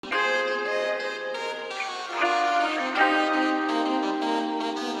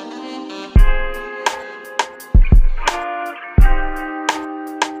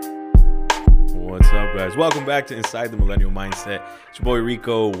guys? Welcome back to Inside the Millennial Mindset. It's your boy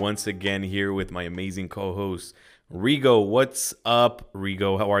Rico once again here with my amazing co-host Rigo. What's up,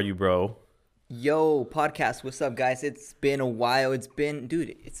 Rigo? How are you, bro? Yo, podcast. What's up, guys? It's been a while.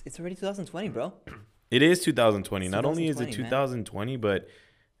 Dude, it's already 2020, bro. It is 2020. It's Not only is it 2020, man. 2020, but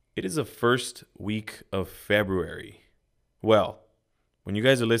it is the first week of February. Well, when you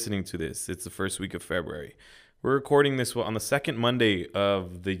guys are listening to this, it's the first week of February. We're recording this on the second Monday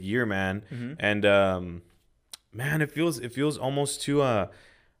of the year, man. Mm-hmm. And man, it feels almost too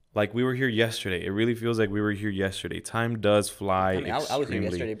like we were here yesterday. It really feels like we were here yesterday. Time does fly. I was here extremely.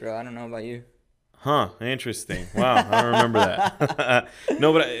 yesterday, bro. I don't know about you. Huh? Interesting. Wow, I don't remember that.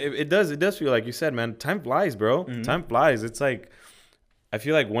 No, but it does feel like you said, man. Time flies, bro. Mm-hmm. Time flies. It's like I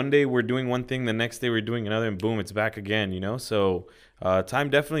feel like one day we're doing one thing, the next day we're doing another, and boom, it's back again. You know, so time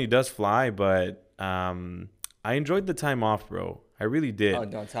definitely does fly, but I enjoyed the time off, bro. I really did. Oh,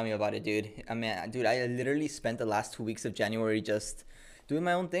 don't tell me about it, dude. I literally spent the last 2 weeks of January just doing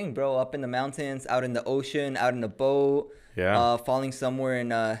my own thing, bro. Up in the mountains, out in the ocean, out in a boat. Yeah. Falling somewhere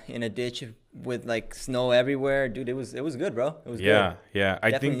in a ditch with like snow everywhere, dude. It was good, bro. It was good. Yeah. I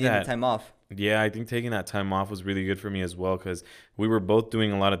Definitely think needed that time off. Yeah, I think taking that time off was really good for me as well because we were both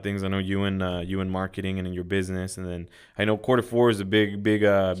doing a lot of things. I know you in marketing and in your business, and then I know Q4 is a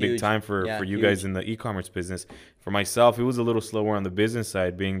big time for you huge. guys in the e-commerce business. For myself, it was a little slower on the business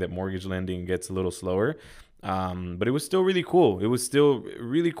side, being that mortgage lending gets a little slower. But it was still really cool. It was still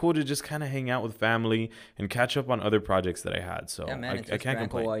really cool to just kind of hang out with family and catch up on other projects that I had. So Yeah, man. I can't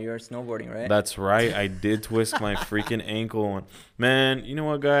complain. While you're snowboarding, right? That's right. I did twist my freaking ankle. Man, you know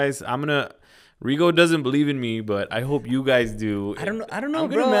what, guys? Rigo doesn't believe in me, but I hope you guys do. I don't know, I'm bro. gonna I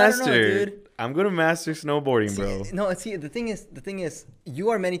don't know, master. dude. I'm gonna master snowboarding, bro. The thing is, you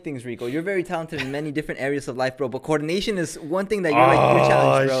are many things, Rico. You're very talented in many different areas of life, bro. But coordination is one thing that you're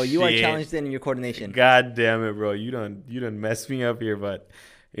challenged, bro. You are shit. challenged in your coordination. God damn it, bro. You done messed me up here, but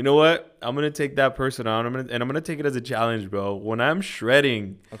you know what? I'm gonna take that person on. I'm gonna take it as a challenge, bro. When I'm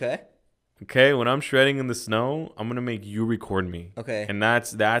shredding, when I'm shredding in the snow, I'm gonna make you record me. Okay. And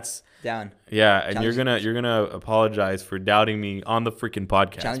that's Down. yeah, and Challenge. you're gonna apologize for doubting me on the freaking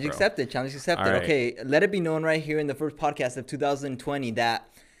podcast. Challenge bro. accepted. Challenge accepted. All right. Okay. Let it be known right here in the first podcast of 2020 that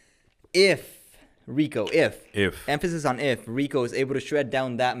if emphasis on if Rico is able to shred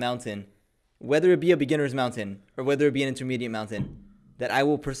down that mountain, whether it be a beginner's mountain or whether it be an intermediate mountain, that I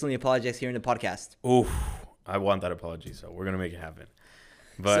will personally apologize here in the podcast. Oof, I want that apology, so we're gonna make it happen.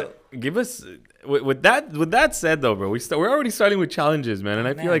 But give us with that said though, bro. We're already starting with challenges, man, and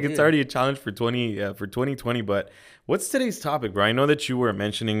I feel like it's already a challenge for 2020. But what's today's topic, bro? I know that you were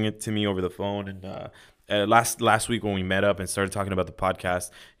mentioning it to me over the phone, and last week when we met up and started talking about the podcast,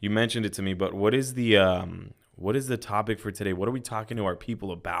 you mentioned it to me. But what is the topic for today? What are we talking to our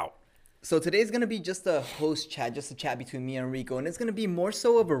people about? So today's going to be just a host chat, just a chat between me and Rico. And it's going to be more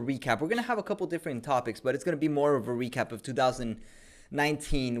so of a recap. We're going to have a couple different topics, but it's going to be more of a recap of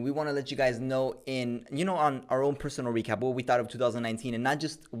 2019. We want to let you guys know on our own personal recap, what we thought of 2019 and not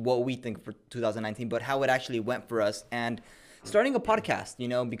just what we think for 2019, but how it actually went for us. And starting a podcast,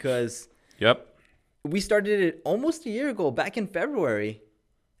 because we started it almost a year ago, back in February.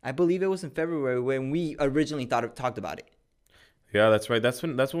 I believe it was in February when we originally talked about it. Yeah, that's right. That's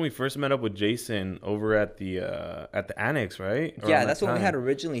when we first met up with Jason over at the Annex, right? Yeah, that's when we had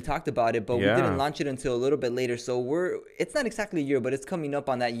originally talked about it, but we didn't launch it until a little bit later. So it's not exactly a year, but it's coming up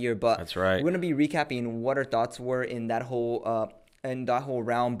on that year. But that's right. We're gonna be recapping what our thoughts were in that whole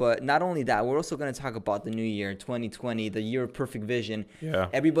round. But not only that, we're also gonna talk about the new year, 2020, the year of perfect vision. Yeah.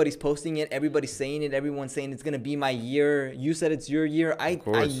 Everybody's posting it. Everybody's saying it. Everyone's saying it's gonna be my year. You said it's your year. I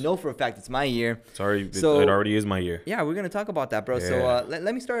know for a fact it's my year. It already is my year. Yeah, we're gonna talk about that, bro. Yeah. So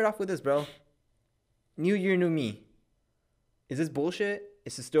let me start it off with this, bro. New year, new me. Is this bullshit?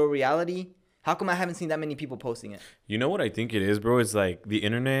 Is this still reality? How come I haven't seen that many people posting it? You know what I think it is, bro? It's like the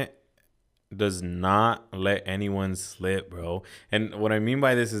internet does not let anyone slip, bro. And what I mean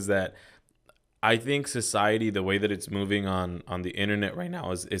by this is that I think society, the way that it's moving on the internet right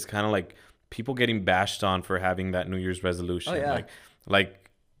now is kind of like people getting bashed on for having that New Year's resolution. Oh, yeah.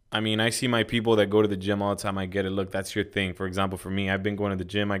 I mean, I see my people that go to the gym all the time. I get it. Look, that's your thing. For example, for me, I've been going to the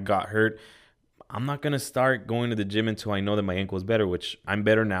gym. I got hurt. I'm not going to start going to the gym until I know that my ankle is better, which I'm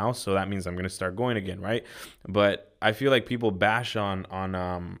better now. So that means I'm going to start going again, right? But I feel like people bash on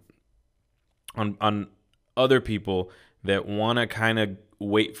other people that want to kind of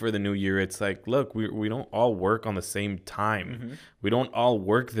wait for the new year. It's like, look, we don't all work on the same time. Mm-hmm. We don't all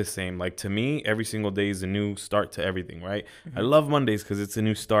work the same. Like, to me, every single day is a new start to everything, right? Mm-hmm. I love Mondays because it's a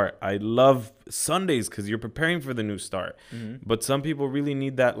new start. I love Sundays because you're preparing for the new start. Mm-hmm. But some people really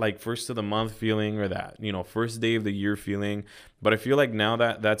need that, like, first of the month feeling, or that, first day of the year feeling. But I feel like now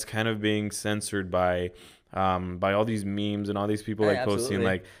that's kind of being censored by all these memes and all these people like posting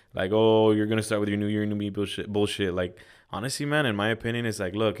like, oh, you're gonna start with your new year, new me bullshit. Like, honestly, man, in my opinion, it's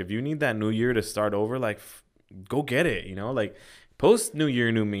like, look, if you need that new year to start over, like, go get it. Like, post new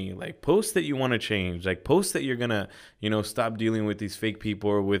year, new me. Like, post that you want to change. Like, post that you're gonna stop dealing with these fake people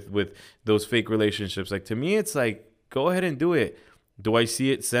or with those fake relationships. Like, to me, it's like, go ahead and do it. Do I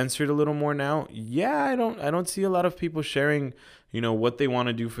see it censored a little more now? Yeah, I don't see a lot of people sharing what they want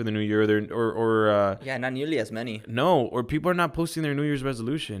to do for the new year, or not nearly as many. No, or people are not posting their New Year's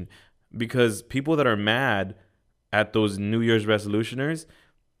resolution, because people that are mad at those New Year's resolutioners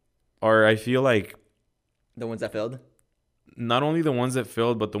are, I feel like, the ones that failed. Not only the ones that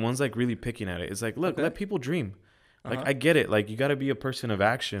failed, but the ones like really picking at it. It's like, look, let people dream. Like, I get it. Like, you got to be a person of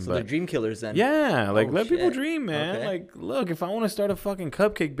action. So but they're dream killers then. Yeah, like, let people dream, man. Okay. Like, look, if I want to start a fucking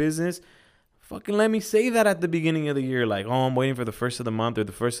cupcake business, fucking let me say that at the beginning of the year. Like, oh, I'm waiting for the first of the month or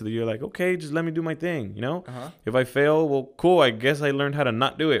the first of the year. Like, okay, just let me do my thing, If I fail, well, cool. I guess I learned how to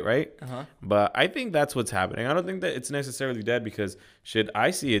not do it, right? But I think that's what's happening. I don't think that it's necessarily dead, because, shit,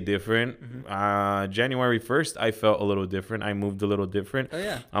 I see it different. January 1st, I felt a little different. I moved a little different. Oh,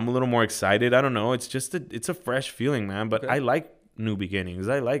 yeah. I'm a little more excited. I don't know. It's just it's a fresh feeling, man. But I like new beginnings.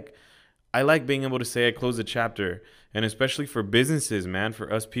 I like being able to say I closed a chapter. And especially for businesses, man, for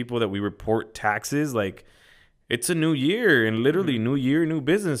us people that we report taxes, like, it's a new year, and literally new year, new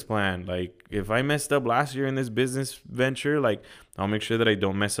business plan. Like, if I messed up last year in this business venture, like, I'll make sure that I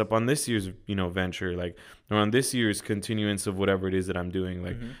don't mess up on this year's, venture, like, or on this year's continuance of whatever it is that I'm doing.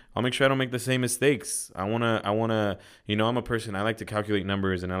 Like, I'll make sure I don't make the same mistakes. I want to, I'm a person, I like to calculate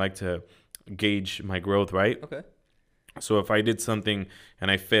numbers, and I like to gauge my growth, right? Okay. So if I did something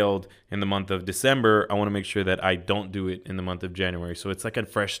and I failed in the month of December, I want to make sure that I don't do it in the month of January. So it's like a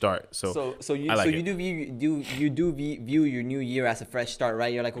fresh start. So you do view your new year as a fresh start,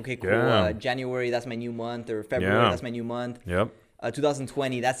 right? You're like, okay, cool. Yeah. January, that's my new month, or February, that's my new month. Yep.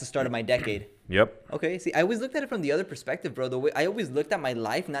 2020, that's the start of my decade. Yep. Okay. See, I always looked at it from the other perspective, bro. The way I always looked at my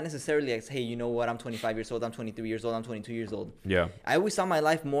life, not necessarily as, hey, you know what? I'm 25 years old. I'm 23 years old. I'm 22 years old. Yeah. I always saw my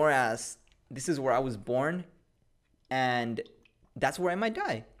life more as, this is where I was born, and that's where I might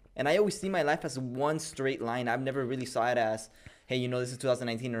die. And I always see my life as one straight line. I've never really saw it as, hey, this is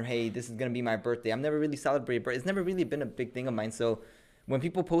 2019, or hey, this is going to be my birthday. I've never really celebrated birthday. It's never really been a big thing of mine. So when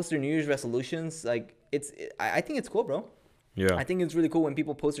people post their New Year's resolutions, like, I think it's cool, bro. Yeah. I think it's really cool when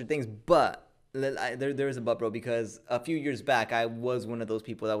people post their things. But there is a but, bro, because a few years back, I was one of those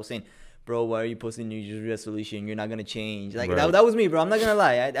people that was saying, bro, why are you posting New Year's resolution? You're not going to change. Like, right. that was me, bro. I'm not going to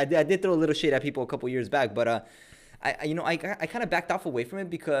lie. I did throw a little shade at people a couple years back, but I kind of backed off away from it,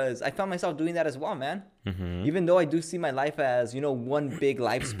 because I found myself doing that as well, man. Even though I do see my life as, one big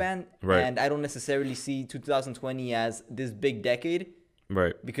lifespan, right. And I don't necessarily see 2020 as this big decade,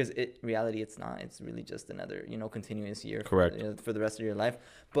 right? Because reality, it's not. It's really just another, continuous year. Correct. For the rest of your life.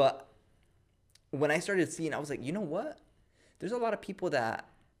 But when I started seeing, I was like, you know what? There's a lot of people that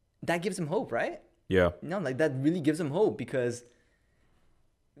gives them hope, right? Yeah. Like, that really gives them hope, because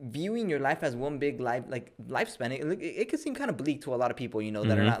viewing your life as one big lifespan, it could seem kind of bleak to a lot of people,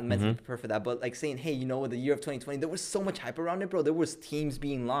 that are not mentally prepared for that. But like saying, hey, the year of 2020, there was so much hype around it, bro. There was teams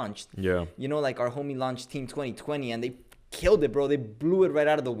being launched. Yeah. Like our homie launched Team 2020, and they killed it, bro. They blew it right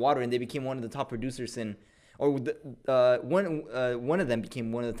out of the water, and they became one of the top producers one of them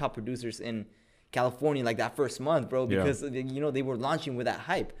became one of the top producers in California, like that first month, bro, because they were launching with that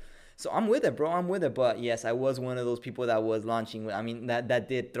hype. So I'm with it, bro. I'm with it. But yes, I was one of those people that was launching. I mean, that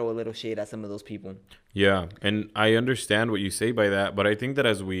did throw a little shade at some of those people. Yeah, and I understand what you say by that, but I think that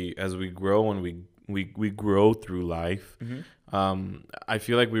as we grow and we grow through life, I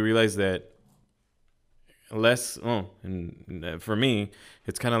feel like we realize that and for me,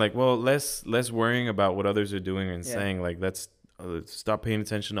 it's kind of like, well, less worrying about what others are doing and saying, like, let's stop paying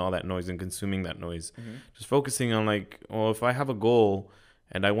attention to all that noise and consuming that noise. Just focusing on, like, well, if I have a goal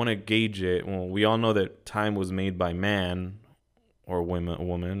and I want to gauge it, well, we all know that time was made by man or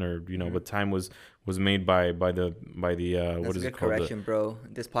woman, or but time was made by the That's what is a it good called? Correction, bro.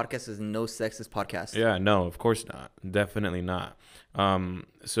 This podcast is no sexist podcast. Yeah, no, of course not. Definitely not.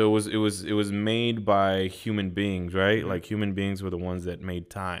 So it was made by human beings, right? Like, human beings were the ones that made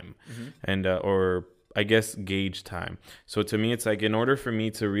time, and or I guess gauge time. So to me, it's like, in order for me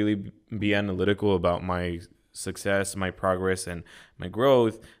to really be analytical about my success, my progress, and my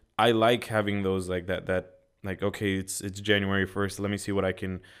growth, I like having those like that like, okay, it's January 1st. Let me see what I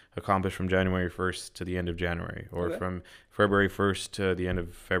can accomplish from January 1st to the end of January, or from February 1st to the end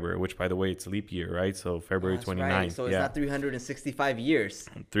of February, which, by the way, it's leap year, right? So February 29th. Right. So it's not 365 years.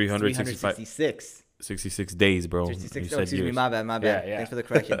 366. 66 days, bro. 66. Oh, excuse me. My bad. Yeah. Thanks for the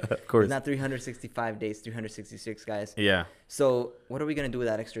correction. Of course. It's not 365 days, 366, guys. Yeah. So what are we going to do with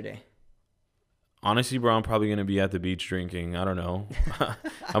that extra day? Honestly, bro, I'm probably going to be at the beach drinking. I don't know.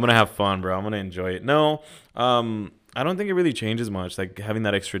 I'm going to have fun, bro. I'm going to enjoy it. No, I don't think it really changes much. Like, having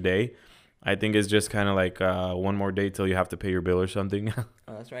that extra day, I think is just kind of like one more day till you have to pay your bill or something. Oh,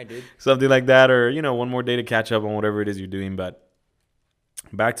 that's right, dude. Something like that. Or, one more day to catch up on whatever it is you're doing. But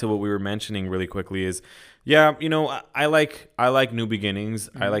back to what we were mentioning really quickly is, yeah, I like new beginnings.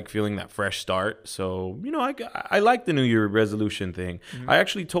 Mm-hmm. I like feeling that fresh start. So, I like the New Year resolution thing. Mm-hmm. I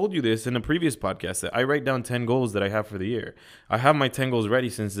actually told you this in a previous podcast that I write down 10 goals that I have for the year. I have my 10 goals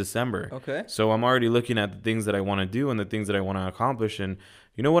ready since December. Okay. So I'm already looking at the things that I want to do and the things that I want to accomplish. And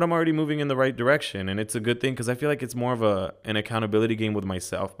you know what? I'm already moving in the right direction. And it's a good thing because I feel like it's more of an accountability game with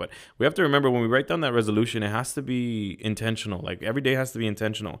myself. But we have to remember, when we write down that resolution, it has to be intentional. Like, every day has to be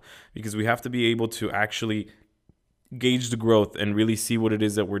intentional, because we have to be able to actually gauge the growth and really see what it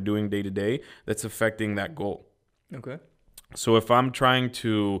is that we're doing day to day that's affecting that goal. Okay. So if I'm trying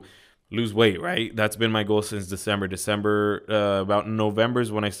to lose weight, right? That's been my goal since December. About November is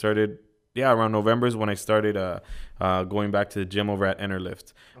when I started. Yeah, around November is when I started going back to the gym over at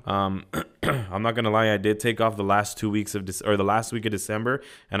Enerlift. Okay. I'm not gonna lie, I did take off the last 2 weeks of the last week of December,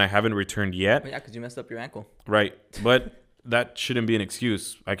 and I haven't returned yet. Oh, yeah, because you messed up your ankle. Right, but that shouldn't be an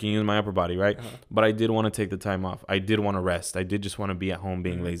excuse. I can use my upper body, right? Uh-huh. But I did want to take the time off. I did want to rest. I did just want to be at home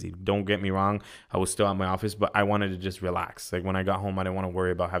being lazy. Don't get me wrong. I was still at my office, but I wanted to just relax. Like, when I got home, I didn't want to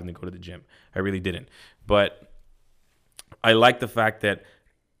worry about having to go to the gym. I really didn't. But I like the fact that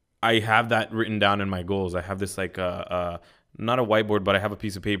I have that written down in my goals. I have this like not a whiteboard, but I have a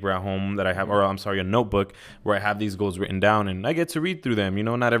piece of paper at home that I have, or I'm sorry, a notebook where I have these goals written down, and I get to read through them,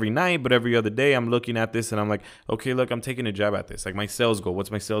 not every night, but every other day I'm looking at this and I'm like, okay, look, I'm taking a jab at this. Like, my sales goal,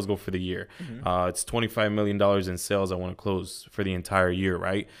 what's my sales goal for the year? Mm-hmm. It's $25 million in sales I want to close for the entire year,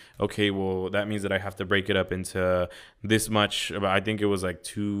 right? Okay, well, that means that I have to break it up into this much. I think it was like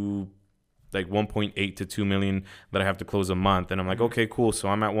 1.8 to 2 million that I have to close a month. And I'm like, okay, cool. So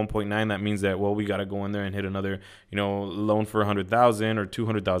I'm at 1.9. That means that, well, we got to go in there and hit another, loan for 100,000 or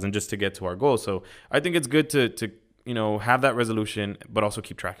 200,000 just to get to our goal. So I think it's good to have that resolution, but also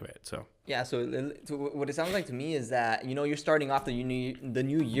keep track of it. So yeah. So what it sounds like to me is that, you're starting off the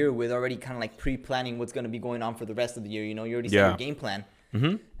new year with already kind of like pre-planning what's going to be going on for the rest of the year. You already set your game plan.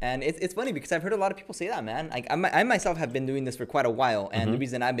 Mm-hmm. And it's funny because I've heard a lot of people say that, man. Like, I myself have been doing this for quite a while, and the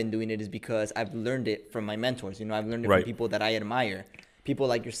reason I've been doing it is because I've learned it from my mentors. I've learned it from people that I admire, people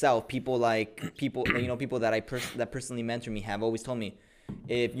like yourself, people people that personally mentor me have always told me,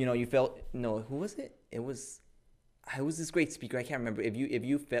 if you felt, no, who was it? It was this great speaker. I can't remember. If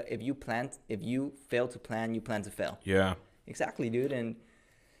you fail to plan, you plan to fail. Yeah. Exactly, dude.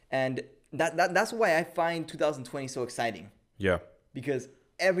 And that's why I find 2020 so exciting. Yeah. Because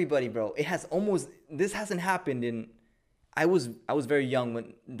everybody, bro, this hasn't happened I was very young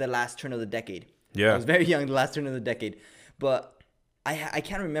when the last turn of the decade. Yeah. I was very young the last turn of the decade. But I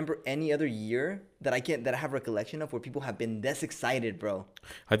can't remember any other year that I have recollection of where people have been this excited, bro.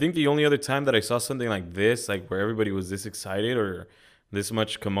 I think the only other time that I saw something like this, like where everybody was this excited or this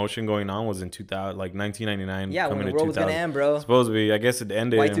much commotion going on, was in 1999. Yeah, when the world was gonna end, bro. Supposed to be. I guess it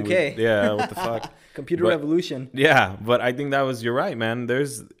ended. Y2K. Yeah, what the fuck? Computer revolution. Yeah, but I think you're right, man.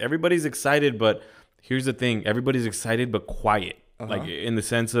 Everybody's excited, but here's the thing: everybody's excited but quiet. Uh-huh. Like, in the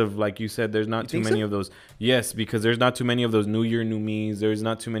sense of, like you said, there's not too many of those. Yes, because there's not too many of those New Year, new me's. There's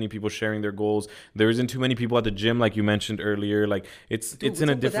not too many people sharing their goals. There isn't too many people at the gym, like you mentioned earlier. Like, it's in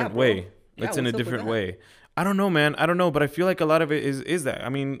a different way. It's in a different way. I don't know, man. I don't know, but I feel like a lot of it is that. I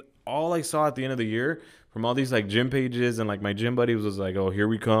mean, all I saw at the end of the year from all these like gym pages and like my gym buddies was like, oh, here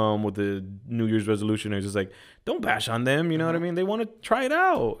we come with the New Year's resolution. It was just like, don't bash on them. You know what I mean? They want to try it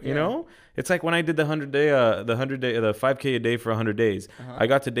out. You know, it's like when I did the 5K a day for 100 days. I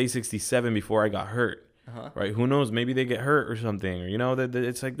got to day 67 before I got hurt. Right? Who knows? Maybe they get hurt or something. Or that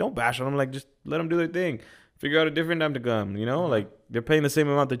it's like, don't bash on them. Like, just let them do their thing. Figure out a different time to come, like they're paying the same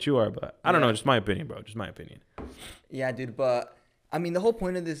amount that you are, but I don't know, just my opinion, bro, just my opinion. Yeah, dude, but I mean, the whole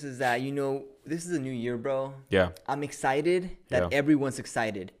point of this is that, this is a new year, bro. Yeah. I'm excited that everyone's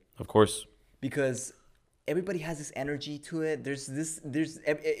excited. Of course. Because everybody has this energy to it.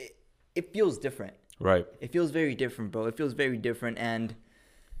 It feels different. Right. It feels very different, bro. It feels very different, and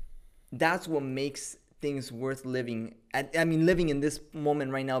that's what makes things worth living. I mean, living in this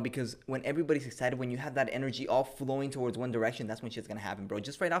moment right now, because when everybody's excited, when you have that energy all flowing towards one direction, that's when shit's gonna happen, bro.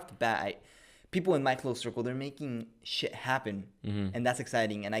 Just right off the bat, people in my close circle, they're making shit happen, and that's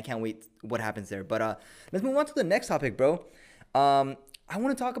exciting, and I can't wait what happens there. But let's move on to the next topic, bro. I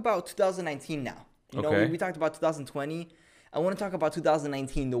want to talk about 2019 now. You know, we talked about 2020. I want to talk about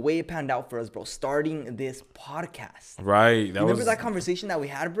 2019, the way it panned out for us, bro, starting this podcast. Right. You remember that conversation that we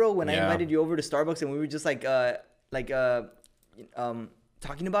had, bro, when I invited you over to Starbucks and we were just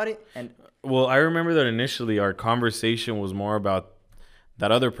talking about it? And well, I remember that initially our conversation was more about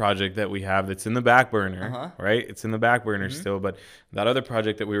that other project that we have that's in the back burner, right? It's in the back burner still, but that other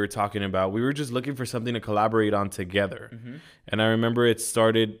project that we were talking about, we were just looking for something to collaborate on together. And I remember it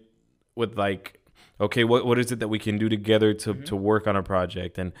started with like, okay, what is it that we can do together to work on a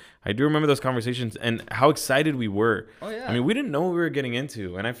project? And I do remember those conversations and how excited we were. Oh, yeah. I mean, we didn't know what we were getting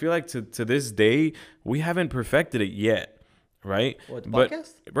into. And I feel like to this day, we haven't perfected it yet. Right. What, the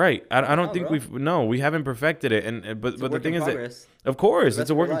podcast? Right. I don't think we haven't perfected it. But the thing is that, of course, it's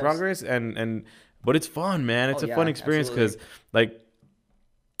a work in progress. But it's fun, man. It's a fun experience because like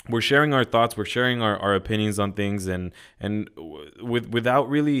we're sharing our thoughts, we're sharing our opinions on things and without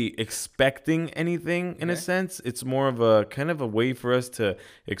really expecting anything in a sense. It's more of a kind of a way for us to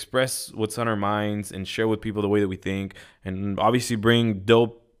express what's on our minds and share with people the way that we think, and obviously bring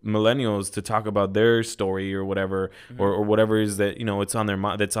dope millennials to talk about their story or whatever, or whatever is that, you know, it's on their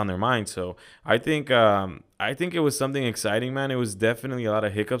that's on their mind. So I think it was something exciting, man. It was definitely a lot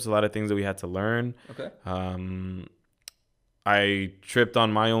of hiccups, a lot of things that we had to learn. I tripped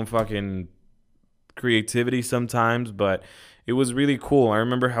on my own fucking creativity sometimes, but it was really cool. I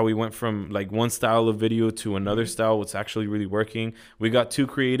remember how we went from like one style of video to another style, what's actually really working. We got too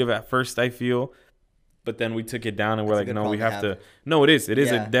creative at first, I feel. But then we took it down and we're like, no, we have to. No, it is. It is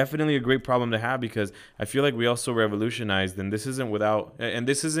definitely a great problem to have, because I feel like we also revolutionized, and this isn't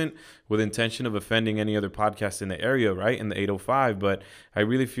with intention of offending any other podcast in the area, right? In the 805. But I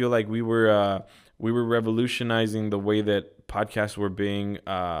really feel like we were revolutionizing the way that podcasts were being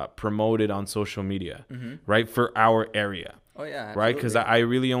promoted on social media, right? For our area. Oh, yeah. Absolutely. Right? Because I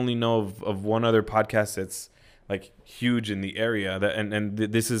really only know of one other podcast that's like huge in the area, that and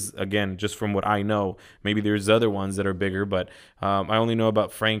this is again just from what I know. Maybe there's other ones that are bigger, but I only know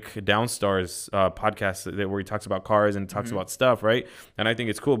about Frank Downstar's podcast where he talks about cars and talks about stuff, right? And I think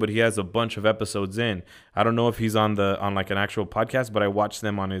it's cool, but he has a bunch of episodes in. I don't know if he's on like an actual podcast, but I watch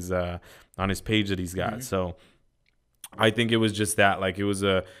them on his page that he's got. So I think it was just that, like, it was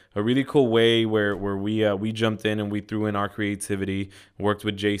a really cool way where we jumped in and we threw in our creativity, worked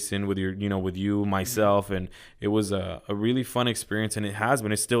with Jason, with you, myself, and it was a really fun experience, and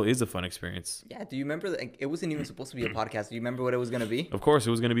it still is a fun experience. Yeah. Do you remember that it wasn't even supposed to be a podcast? Do you remember what it was going to be? Of course,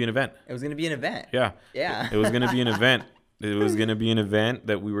 it was going to be an event. It was going to be an event. Yeah. Yeah. It was going to be an event. It was going to be an event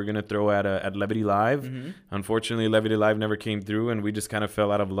that we were going to throw at Levity Live. Unfortunately, Levity Live never came through, and we just kind of fell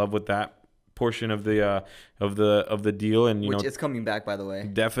out of love with that portion of the deal, and which is coming back, by the way.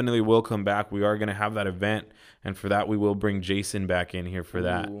 Definitely will come back. We are going to have that event, and for that we will bring Jason back in here for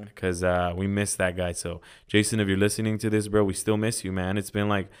that, because we miss that guy. So Jason, if you're listening to this, bro, we still miss you, man. It's been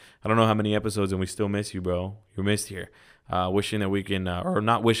like I don't know how many episodes, and we still miss you, bro. You're missed here. Wishing that we can, or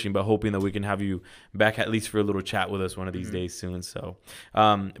not wishing, but hoping that we can have you back at least for a little chat with us one of these days soon. So,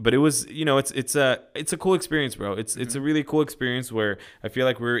 but it was, it's a cool experience, bro. It's a really cool experience where I feel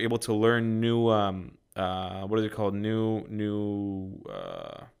like we were able to learn new, what are they called?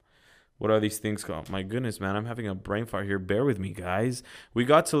 What are these things called? My goodness, man, I'm having a brain fart here. Bear with me, guys. We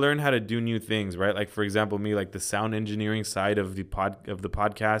got to learn how to do new things, right? Like, for example, me, like the sound engineering side of the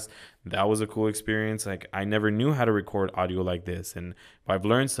podcast. That was a cool experience. Like, I never knew how to record audio like this, and I've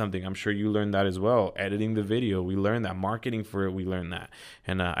learned something. I'm sure you learned that as well. Editing the video, we learned that. Marketing for it, we learned that,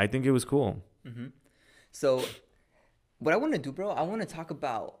 and I think it was cool. So, what I want to do, bro, I want to talk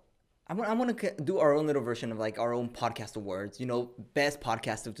about. I want to do our own little version of like our own podcast awards. Best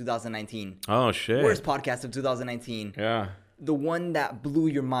podcast of 2019. Oh shit. Worst podcast of 2019. Yeah. The one that blew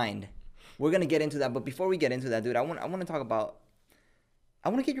your mind. We're gonna get into that, but before we get into that, dude, I want to talk about. I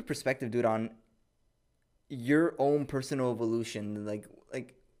want to get your perspective, dude, on your own personal evolution. Like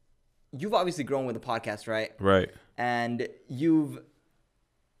you've obviously grown with the podcast, right? Right. And you've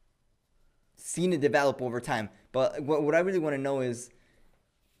seen it develop over time. But what I really want to know is.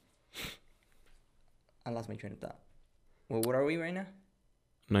 I lost my train of thought. Well, what are we right now?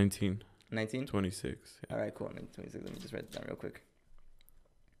 19. 19? 26. Yeah. All right, cool. 26. Let me just write it down real quick.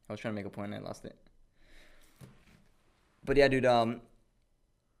 I was trying to make a point and I lost it. But yeah, dude.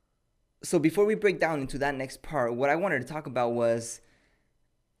 So before we break down into that next part, what I wanted to talk about was...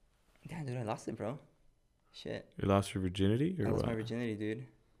 Damn, dude, I lost it, bro. Shit. You lost your virginity, or I lost what? my virginity, dude.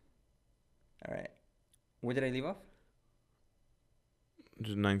 All right. Where did I leave off?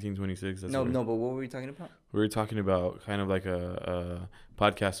 Just 1926. That's No, but what were we talking about? we were talking about kind of like a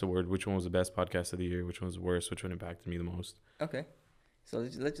podcast award. Which one was the best podcast of the year? Which one was the worst? Which one impacted me the most? Okay. So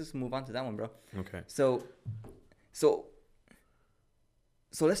let's just move on to that one, bro. Okay. So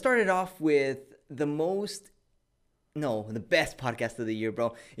let's start it off with the best podcast of the year,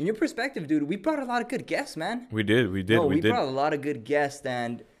 bro. In your perspective, dude, we brought a lot of good guests, man. We did. We brought a lot of good guests,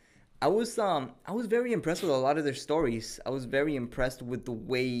 and I was very impressed with a lot of their stories. I was very impressed with the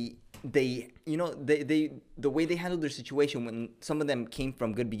way the way they handled their situation. When some of them came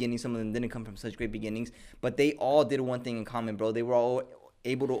from good beginnings, some of them didn't come from such great beginnings, but they all did one thing in common, bro. They were all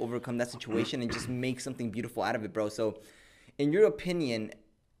able to overcome that situation and just make something beautiful out of it, bro. So, in your opinion,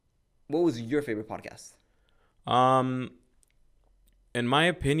 what was your favorite podcast? In my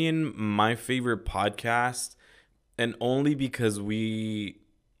opinion, my favorite podcast, and only because we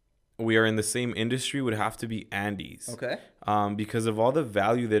are in the same industry, would have to be Andy's. Okay. Because of all the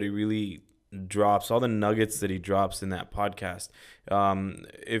value that he really drops, all the nuggets that he drops in that podcast.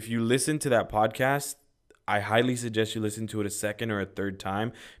 If you listen to that podcast, I highly suggest you listen to it a second or a third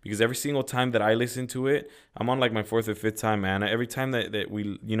time, because every single time that I listen to it, I'm on like my fourth or fifth time, man. Every time that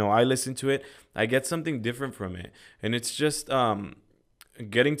we, I listen to it, I get something different from it. And it's just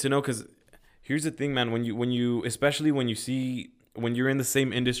getting to know, because here's the thing, man, when you especially when you're in the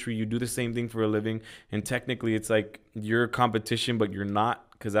same industry, you do the same thing for a living, and technically it's like you're competition, but you're not,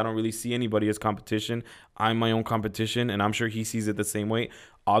 because I don't really see anybody as competition. I'm my own competition, and I'm sure he sees it the same way.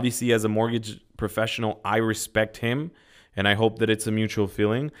 Obviously, as a mortgage professional, I respect him, and I hope that it's a mutual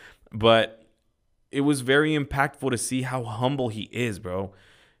feeling. But it was very impactful to see how humble he is, bro.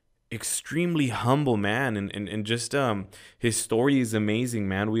 Extremely humble, man, and just his story is amazing,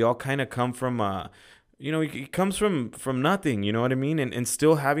 man. We all kind of come from he comes from nothing, you know what I mean? And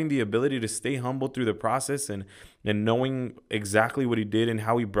still having the ability to stay humble through the process, and knowing exactly what he did and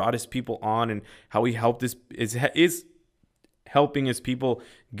how he brought his people on, and how he helped is helping his people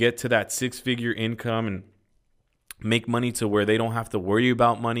get to that 6-figure income and make money to where they don't have to worry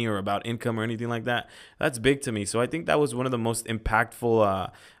about money or about income or anything like that. That's big to me. So I think that was one of the most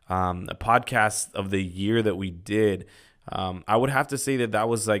impactful podcasts of the year that we did. I would have to say that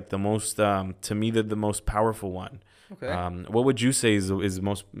was like the most, to me, the most powerful one. Okay. What would you say is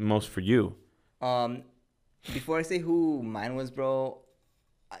most for you? Before I say who mine was, bro,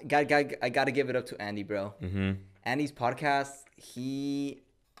 I gotta give it up to Andy, bro. Mm-hmm. Andy's podcast,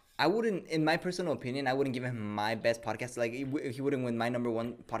 I wouldn't, in my personal opinion, I wouldn't give him my best podcast. Like, he wouldn't win my number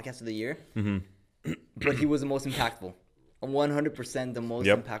one podcast of the year. Mm-hmm. But he was the most impactful. 100% the most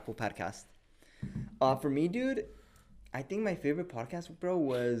impactful podcast. For me, dude, I think my favorite podcast, bro,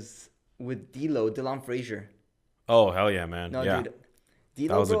 was with Delon Frazier. Oh, hell yeah, man. No, yeah. dude. D'Lo,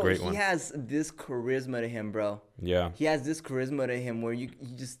 that was bro, a great one. He has this charisma to him, bro. Yeah. He has this charisma to him where he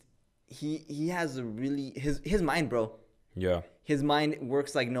has a really, his mind, bro. Yeah. His mind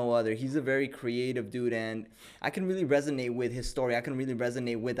works like no other. He's a very creative dude, and I can really resonate with his story. I can really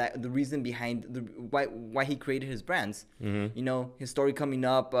resonate with the reason behind why he created his brands. Mm-hmm. You know, his story coming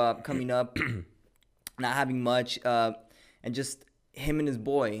up, not having much, and just him and his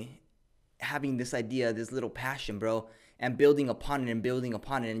boy having this idea, this little passion, bro, and building upon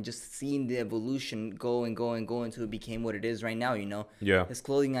it and just seeing the evolution go until it became what it is right now, you know? Yeah. His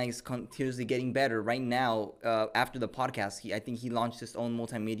clothing line is continuously getting better. Right now, after the podcast, I think he launched his own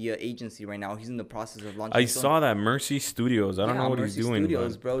multimedia agency right now. He's in the process of launching. I saw that, Mercy Studios. I don't know what Mercy he's doing.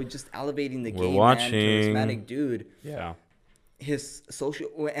 Studios, bro. Just elevating the We're game, watching. man. Charismatic dude. Yeah. His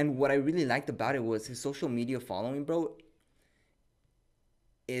social, and what I really liked about it was his social media following, bro,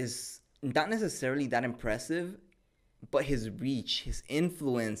 is not necessarily that impressive, but his reach, his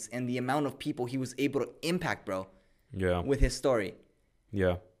influence, and the amount of people he was able to impact, bro. Yeah. With his story.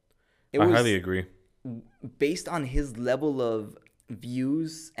 Yeah. I highly agree. Based on his level of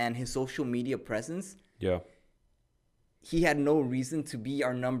views and his social media presence. Yeah. He had no reason to be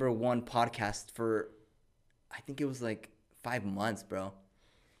our number one podcast for, I think it was like 5 months, bro.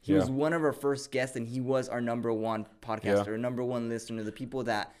 He was one of our first guests, and he was our number one podcaster, number one listener. The people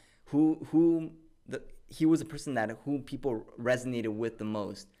that he was a person who people resonated with the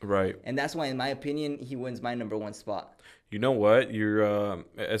most. Right. And that's why, in my opinion, he wins my number one spot. You know what? You're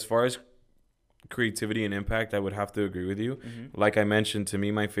as far as creativity and impact, I would have to agree with you. Mm-hmm. Like I mentioned, to me,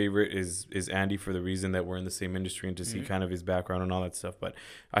 my favorite is Andy, for the reason that we're in the same industry and to see kind of his background and all that stuff. But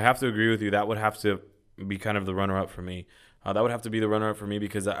I have to agree with you. That would have to be kind of the runner-up for me. That would have to be the runner-up for me,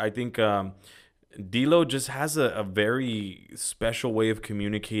 because I think D'Lo just has a very special way of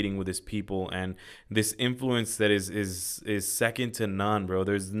communicating with his people, and this influence that is second to none, bro.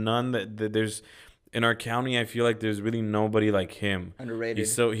 There's none that there's in our county. I feel like there's really nobody like him. Underrated.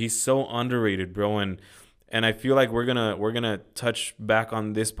 He's so underrated, bro. And I feel like we're gonna touch back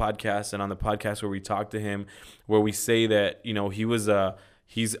on this podcast and on the podcast where we talk to him, where we say that, you know, he's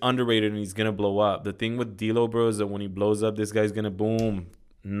underrated and he's gonna blow up. The thing with D'Lo, bro, is that when he blows up, this guy's gonna boom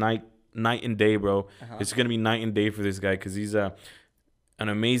night and day, bro. It's gonna be night and day for this guy because he's an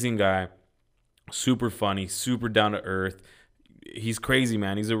amazing guy, super funny, super down to earth. He's crazy,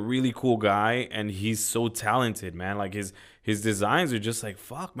 man. He's a really cool guy, and he's so talented, man. Like his designs are just like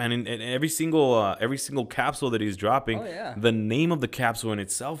fuck, man. And every single capsule that he's dropping, the name of the capsule in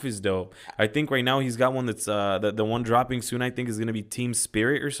itself is dope. I think right now he's got one that's the one dropping soon. I think is gonna be Team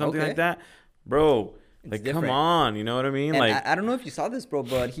Spirit or something like that, bro. Like, come on, you know what I mean? And like, I don't know if you saw this, bro,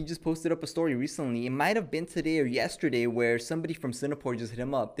 but he just posted up a story recently. It might have been today or yesterday where somebody from Singapore just hit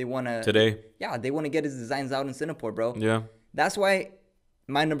him up. They want to... Today? Yeah, they want to get his designs out in Singapore, bro. Yeah. That's why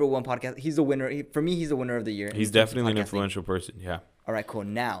my number one podcast, he's the winner. For me, he's the winner of the year. He's definitely an influential person, yeah. All right, cool.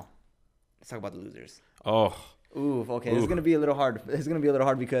 Now, let's talk about the losers. Oh. Oof, okay. This is gonna be a little hard. It's gonna be a little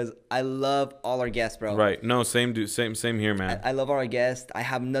hard because I love all our guests, bro. Right. No, same here, man. I love all our guests. I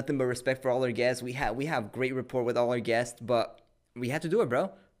have nothing but respect for all our guests. We have great rapport with all our guests, but we had to do it, bro.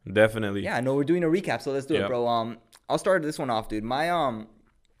 Definitely. Yeah, I know we're doing a recap, so let's do it, bro. I'll start this one off, dude.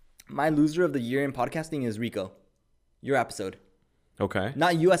 My loser of the year in podcasting is Rico. Your episode. Okay.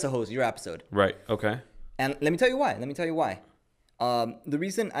 Not you as a host, your episode. Right. Okay. And let me tell you why. The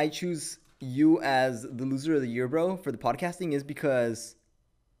reason I choose you as the loser of the year, bro, for the podcasting is because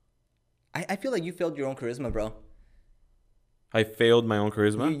I feel like you failed your own charisma, bro. I failed my own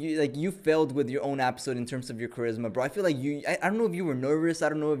charisma? You failed with your own episode in terms of your charisma, bro. I feel like I don't know if you were nervous. I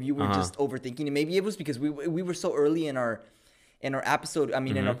don't know if you were just overthinking it. Maybe it was because we were so early in our episode,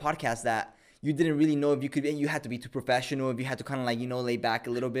 in our podcast, that you didn't really know if you had to be too professional, if you had to kind of like, lay back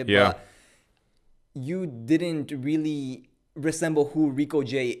a little bit. Yeah. But you didn't really resemble who Rico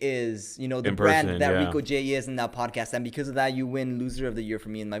J is, the in brand person, that Rico J is in that podcast, and because of that, you win loser of the year for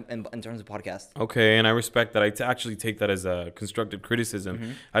me in terms of podcast. Okay, and I respect that. I actually take that as a constructive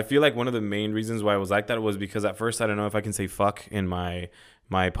criticism. I feel like one of the main reasons why I was like that was because at first I didn't know if I can say fuck in my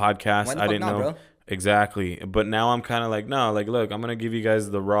podcast. Why the fuck didn't know, bro? Exactly. But now I'm kind of like, no, like, look, I'm gonna give you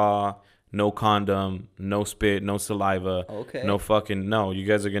guys the raw. No condom, no spit, no saliva, no fucking, no. You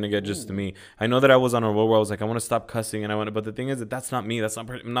guys are going to get just to me. I know that I was on a roll where I was like, I want to stop cussing, but the thing is that that's not me. That's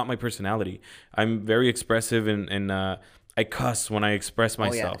not my personality. I'm very expressive and I cuss when I express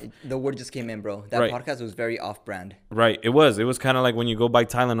myself. Oh, yeah. The word just came in, bro. That podcast was very off-brand. Right. It was kind of like when you go buy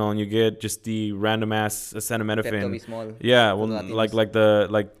Tylenol and you get just the random ass acetaminophen. Yeah. Well,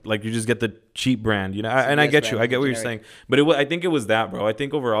 like you just get the cheap brand, and I get you. I get what you're saying. But I think it was that, bro. I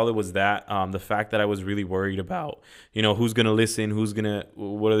think overall it was that. The fact that I was really worried about, who's going to listen,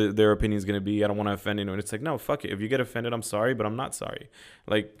 what are their opinions going to be. I don't want to offend anyone. It's like, no, fuck it. If you get offended, I'm sorry, but I'm not sorry.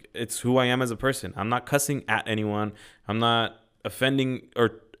 Like, it's who I am as a person. I'm not cussing at anyone. I'm not offending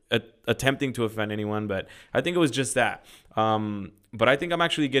or attempting to offend anyone, but I think it was just that. But I think I'm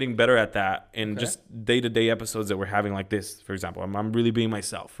actually getting better at that in just day-to-day episodes that we're having like this, for example. I'm really being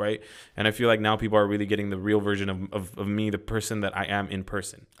myself, right? And I feel like now people are really getting the real version of me, the person that I am in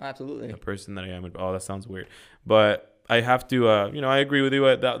person. Absolutely. The person that I am. Oh, that sounds weird. But I have to, I agree with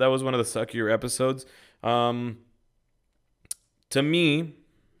you. That was one of the suckier episodes. To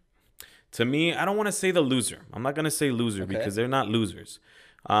me, I don't want to say the loser. I'm not going to say loser because they're not losers.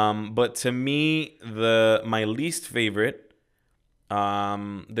 But to me, my least favorite,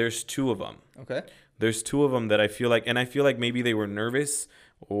 there's two of them. Okay. There's two of them that I feel like maybe they were nervous,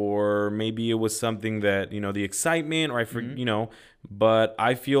 or maybe it was something that, the excitement, or but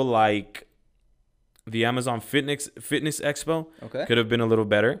I feel like the Amazon Fitness Expo could have been a little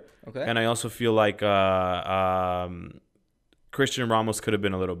better. Okay. And I also feel like Christian Ramos could have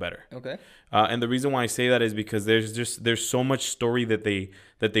been a little better. Okay. And the reason why I say that is because there's so much story that they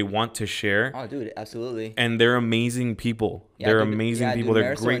want to share. Oh, dude, absolutely. And they're amazing people. Yeah, they're amazing people.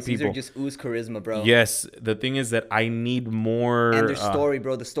 They're great people. These are just ooze charisma, bro. Yes. The thing is that I need more. And their story,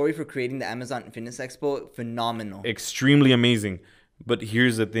 bro. The story for creating the Amazon Fitness Expo, phenomenal. Extremely amazing. But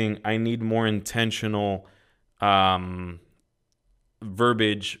here's the thing. I need more intentional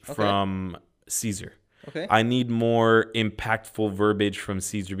verbiage from Caesar. Okay. I need more impactful verbiage from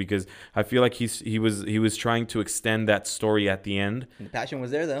Caesar because I feel like he was trying to extend that story at the end. And the passion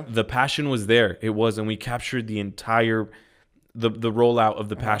was there, though. The passion was there. It was, and we captured the entire the rollout of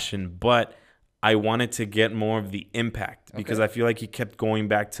the passion. But I wanted to get more of the impact because I feel like he kept going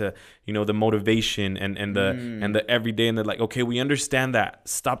back to, the motivation and the everyday, and they're like, okay, we understand that.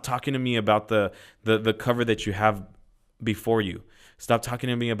 Stop talking to me about the cover that you have before you. Stop talking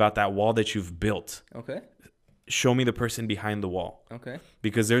to me about that wall that you've built. Okay. Show me the person behind the wall. Okay.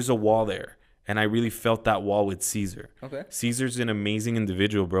 Because there's a wall there. And I really felt that wall with Caesar. Okay. Caesar's an amazing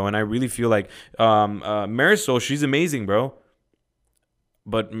individual, bro. And I really feel like Marisol, she's amazing, bro.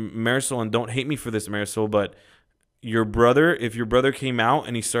 But Marisol, and don't hate me for this, Marisol, but if your brother came out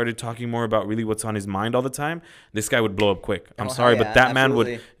and he started talking more about really what's on his mind all the time, this guy would blow up quick. I'm sorry, but that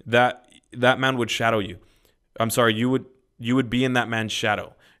absolutely. that man would shadow you. I'm sorry, you would be in that man's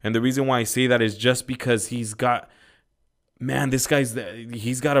shadow. And the reason why I say that is just because he's got a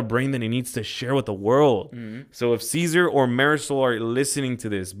brain that he needs to share with the world. Mm-hmm. So if Caesar or Marisol are listening to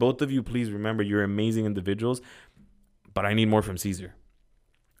this, both of you, please remember you're amazing individuals, but I need more from Caesar.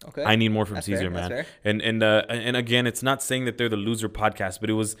 Okay. I need more from That's Caesar, fair. man. And again, it's not saying that they're the loser podcast, but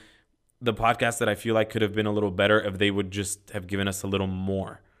it was the podcast that I feel like could have been a little better if they would just have given us a little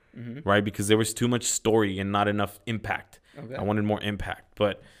more, right? Because there was too much story and not enough impact. Okay. I wanted more impact,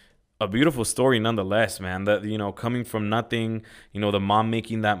 but a beautiful story nonetheless, man. That, coming from nothing, the mom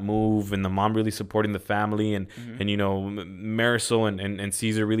making that move and the mom really supporting the family and Marisol and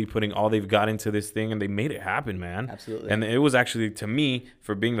Caesar really putting all they've got into this thing, and they made it happen, man. Absolutely. And it was actually, to me,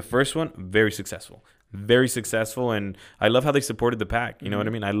 for being the first one, very successful. Very successful. And I love how they supported the pack. You know what I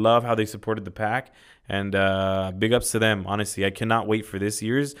mean? I love how they supported the pack. And big ups to them, honestly. I cannot wait for this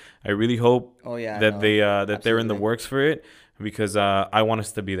year's. I really hope that they're in the works for it. Because I want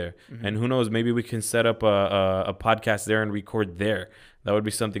us to be there. And who knows, maybe we can set up a podcast there and record there. That would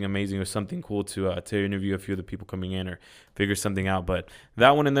be something amazing or something cool to interview a few of the people coming in or figure something out. But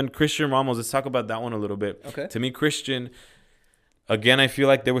that one, and then Christian Ramos, let's talk about that one a little bit. Okay. To me, Christian, again, I feel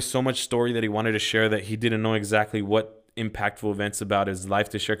like there was so much story that he wanted to share that he didn't know exactly what impactful events about his life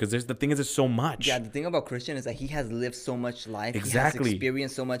to share, because there's so much. Yeah, the thing about Christian is that he has lived so much life. Exactly. He has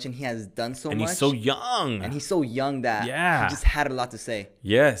experienced so much, and he has done so much. And he's so young. And he's so young that he just had a lot to say.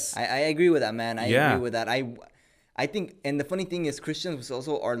 Yes. I agree with that, man. I agree with that. I think, and the funny thing is, Christian was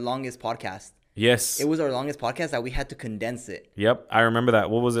also our longest podcast. Yes. It was our longest podcast that we had to condense it. Yep. I remember that.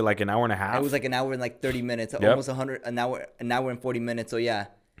 What was it, like an hour and a half? It was like an hour and like 30 minutes, almost an hour and 40 minutes. So yeah.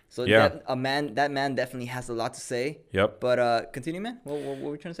 So that man definitely has a lot to say. Yep. But continue, man. What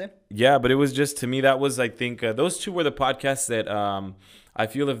were we trying to say? Yeah, but it was just, to me, that was, I think, those two were the podcasts that I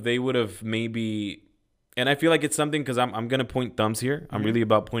feel if they would have maybe, and I feel like it's something, because I'm going to point thumbs here. I'm really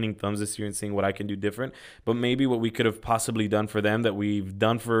about pointing thumbs this year and seeing what I can do different. But maybe what we could have possibly done for them that we've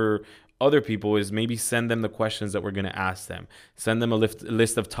done for other people is maybe send them the questions that we're going to ask them. Send them a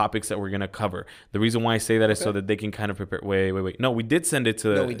list of topics that we're going to cover. The reason why I say that is so that they can kind of prepare. Wait. No, we did send it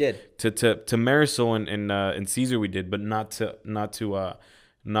to. No, we did. To Marisol and Caesar we did, but not to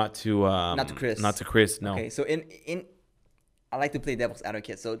Chris. Not to Chris. No. Okay, so in I like to play devil's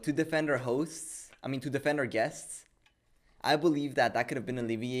advocate. So to defend our guests, I believe that could have been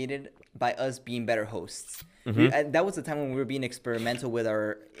alleviated by us being better hosts. That was the time when we were being experimental with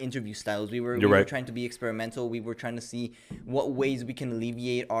our interview styles. We were trying to be experimental. We were trying to see what ways we can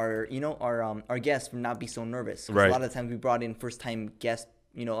alleviate our guests from not be so nervous. Right. A lot of times we brought in first time guests.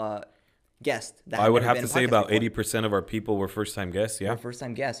 I would have to say about 80% of our people were first time guests. Yeah. First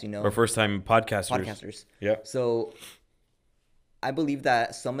time guests. Or first time podcasters. Yeah. So I believe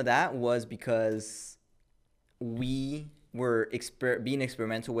that some of that was because we were being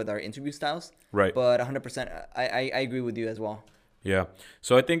experimental with our interview styles. Right. But 100%, I agree with you as well. Yeah.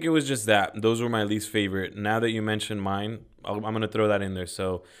 So I think it was just that. Those were my least favorite. Now that you mentioned mine, I'm going to throw that in there.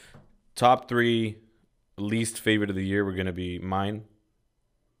 So top 3 least favorite of the year were going to be mine,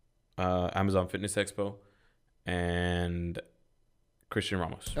 Amazon Fitness Expo, and Christian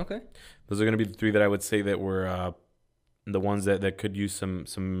Ramos. Okay. Those are going to be the 3 that I would say that were the ones that could use some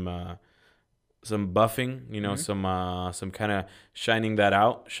buffing, some kind of shining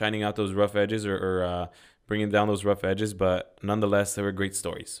out those rough edges or bringing down those rough edges. But nonetheless, they were great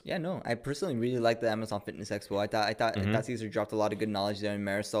stories. Yeah, no, I personally really liked the Amazon Fitness Expo. I thought Caesar dropped a lot of good knowledge there, and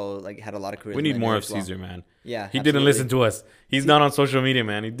Marisol had a lot of charisma. We need more of Caesar, man. Yeah, he didn't listen to us. He's not on social media,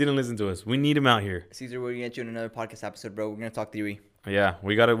 man. He didn't listen to us. We need him out here. Caesar, we're gonna get you in another podcast episode, bro. We're gonna talk theory. Yeah,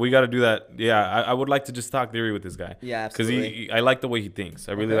 we gotta do that. Yeah, I would like to just talk theory with this guy. Yeah, absolutely. Because I like the way he thinks.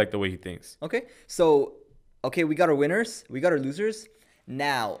 I really like the way he thinks. Okay, so we got our winners, we got our losers.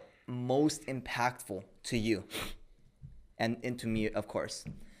 Now, most impactful to you, and to me, of course.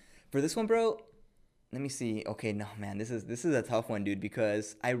 For this one, bro, let me see. Okay, no, man, this is a tough one, dude,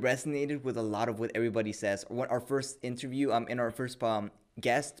 because I resonated with a lot of what everybody says. Our first interview, in our first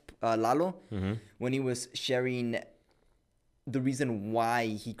guest, Lalo, when he was sharing the reason why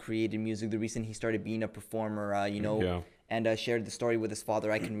he created music, the reason he started being a performer, and shared the story with his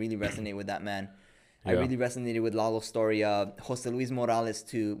father. I can really resonate with that, man. I really resonated with Lalo's story. Jose Luis Morales,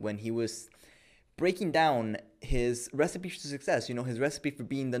 too, when he was breaking down his recipe for success, his recipe for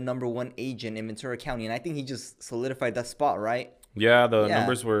being the #1 agent in Ventura County. And I think he just solidified that spot, right? Yeah, the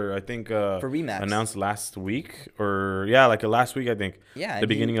numbers were, I think, for Remax announced last week, or last week, I think. Yeah, the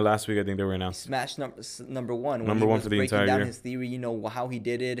beginning of last week, I think they were announced. Smashed #1. Number one for the entire year. Breaking down his theory, how he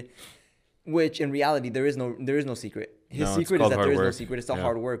did it, which in reality there is no secret. His secret is that there is no secret. It's all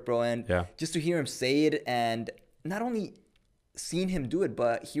hard work, bro. And just to hear him say it, and not only seeing him do it,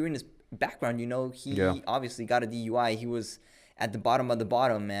 but hearing his background, he obviously got a DUI. He was at the bottom of the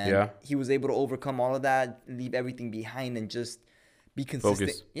bottom, man. Yeah. He was able to overcome all of that, leave everything behind, and just be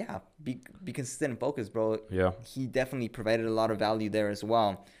consistent. Focus. Yeah, be consistent and focused, bro. Yeah. He definitely provided a lot of value there as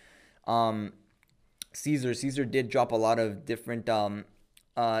well. Caesar did drop a lot of different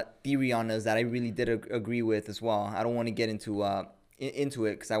theory on us that I really did agree with as well. I don't want to get into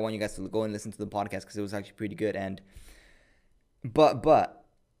it because I want you guys to go and listen to the podcast because it was actually pretty good. But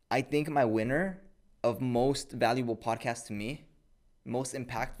I think my winner of most valuable podcast to me, most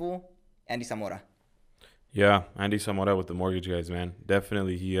impactful, Andy Zamora. Yeah, Andy Zamora with the mortgage guys, man.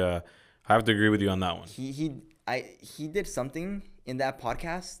 Definitely, I have to agree with you on that one. He did something in that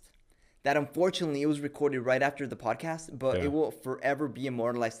podcast that unfortunately it was recorded right after the podcast, but it will forever be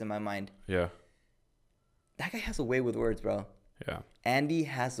immortalized in my mind. Yeah. That guy has a way with words, bro. Yeah. Andy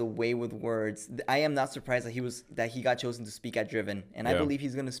has a way with words. I am not surprised that he got chosen to speak at Driven, and I believe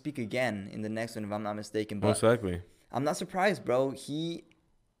he's gonna speak again in the next one if I'm not mistaken. But most likely. I'm not surprised, bro. He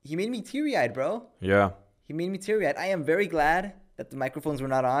made me teary-eyed, bro. Yeah. He made me teary-eyed. I am very glad that the microphones were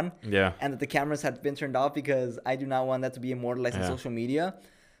not on. Yeah. And that the cameras had been turned off because I do not want that to be immortalized on social media.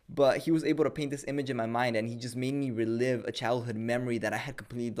 But he was able to paint this image in my mind, and he just made me relive a childhood memory that I had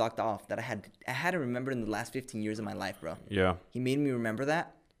completely blocked off, that I hadn't remembered in the last 15 years of my life, bro. Yeah. He made me remember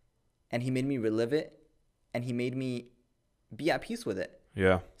that, and he made me relive it, and he made me be at peace with it.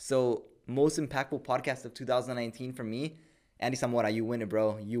 Yeah. So, most impactful podcast of 2019 for me, Andy Zamora, you win it,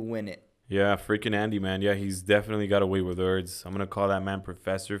 bro. You win it. Yeah, freaking Andy, man. Yeah, he's definitely got a way with words. I'm going to call that man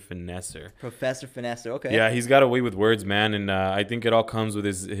Professor Finesser. Professor Finesser, okay. Yeah, he's got a way with words, man. And I think it all comes with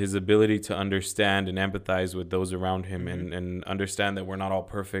his ability to understand and empathize with those around him and understand that we're not all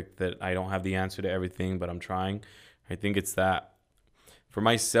perfect, that I don't have the answer to everything, but I'm trying. I think it's that. For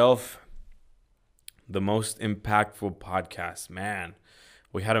myself, the most impactful podcast, man.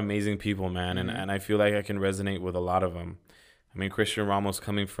 We had amazing people, man. And I feel like I can resonate with a lot of them. I mean, Christian Ramos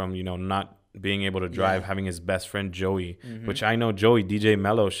coming from, not being able to drive, having his best friend Joey, which I know Joey, DJ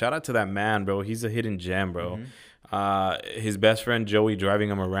Mello. Shout out to that man, bro. He's a hidden gem, bro. His best friend Joey driving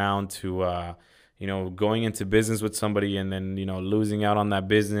him around to, going into business with somebody and then, losing out on that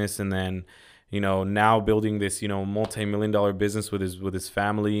business. And then, now building this, multi-million-dollar business with his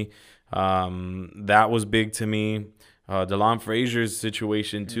family. That was big to me. Delon Frazier's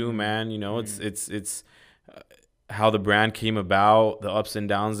situation too, man. It's how the brand came about, the ups and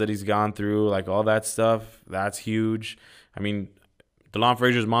downs that he's gone through, like all that stuff. That's huge. I mean, Delon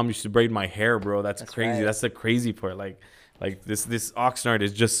Frazier's mom used to braid my hair, bro. That's crazy. Right. That's the crazy part. Like this Oxnard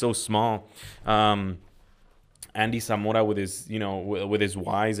is just so small. Andy Zamora with his, with his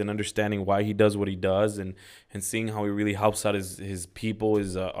whys and understanding why he does what he does and seeing how he really helps out his people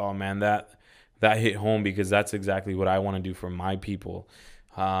is, oh man, that hit home because that's exactly what I want to do for my people.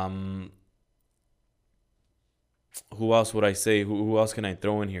 Who else would I say? Who else can I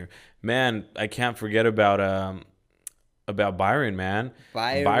throw in here? Man, I can't forget about Byron, man.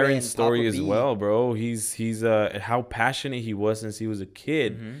 Byron's story as well, bro. He's how passionate he was since he was a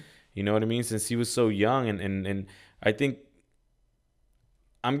kid. You know what I mean? Since he was so young, and I think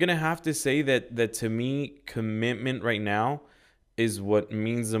I'm gonna have to say that to me, commitment right now is what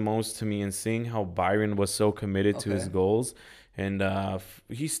means the most to me. And seeing how Byron was so committed to his goals. And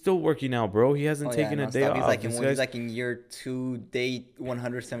he's still working out, bro. He hasn't taken a day off. He's like in year 2, day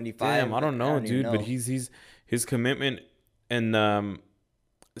 175. Damn, I don't know, dude. But he's his commitment and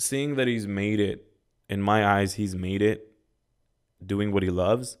seeing that he's made it. In my eyes, he's made it. Doing what he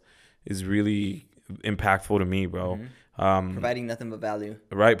loves is really impactful to me, bro. Providing nothing but value.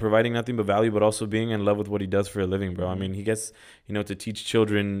 Right, providing nothing but value, but also being in love with what he does for a living, bro. I mean, he gets, to teach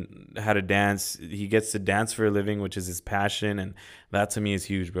children how to dance. He gets to dance for a living, which is his passion, and that to me is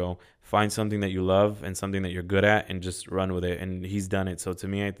huge, bro. Find something that you love and something that you're good at, and just run with it. And he's done it. So to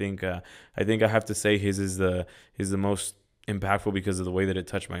me, I think I have to say his is the most impactful because of the way that it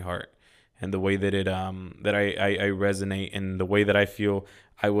touched my heart. and the way that it that I resonate, and the way that I feel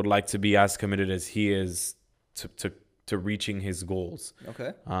I would like to be as committed as he is to reaching his goals.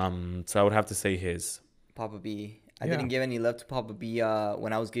 Okay. So I would have to say his. Papa B. I didn't give any love to Papa B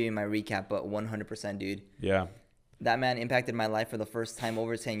when I was giving my recap, but 100%, dude. Yeah. That man impacted my life for the first time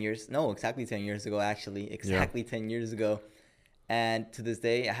over 10 years. No, exactly 10 years ago, actually. Exactly 10 years ago. And to this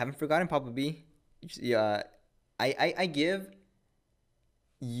day, I haven't forgotten Papa B. Yeah, I give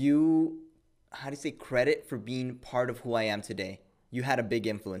you, how do you say, credit for being part of who I am today. You had a big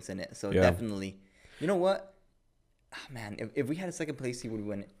influence in it. So definitely. You know what? Oh, man, if we had a second place, he would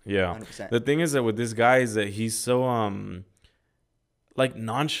win it. Yeah. 100%. The thing is that with this guy is that he's so like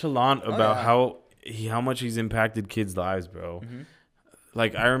nonchalant about how much he's impacted kids' lives, bro. Mm-hmm.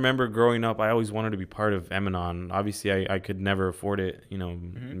 Like, I remember growing up, I always wanted to be part of Emanon. Obviously, I could never afford it, you know,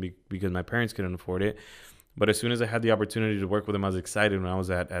 because my parents couldn't afford it. But as soon as I had the opportunity to work with him, I was excited. When I was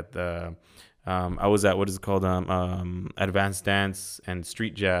at the, I was at what is it called, Advanced Dance and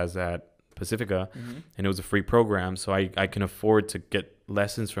Street Jazz at Pacifica, and it was a free program, so I can afford to get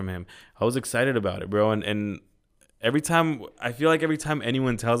lessons from him. I was excited about it, bro, and every time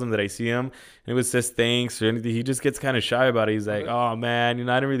anyone tells him that I see him and he would says thanks or anything, he just gets kind of shy about it. He's like, oh man, you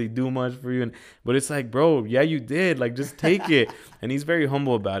know, I didn't really do much for you. But it's like, bro, yeah, you did. Like, just take it. And he's very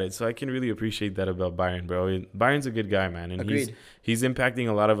humble about it. So I can really appreciate that about Byron, bro. Byron's a good guy, man. And he's impacting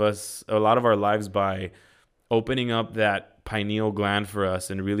a lot of our lives by opening up that pineal gland for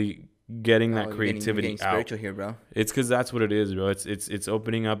us and really getting that creativity getting spiritual out here, bro. It's because that's what it is, bro. It's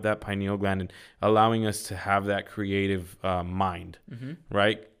opening up that pineal gland and allowing us to have that creative mind,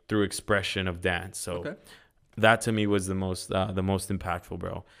 right, through expression of dance. So that to me was the most impactful,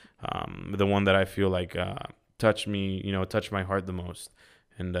 bro. The one that I feel like touched my heart the most,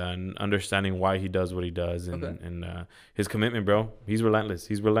 and understanding why he does what he does, and his commitment, bro. He's relentless.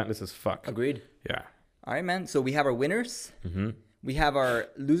 He's relentless as fuck. Agreed. Yeah. All right, man. So we have our winners. We have our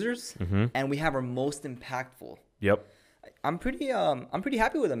losers, and we have our most impactful. Yep. I'm pretty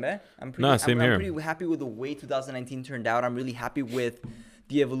happy with them, man. I'm pretty happy with the way 2019 turned out. I'm really happy with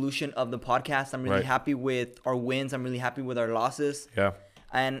the evolution of the podcast. I'm really happy with our wins. I'm really happy with our losses. Yeah.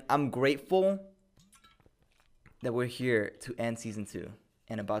 And I'm grateful that we're here to end season 2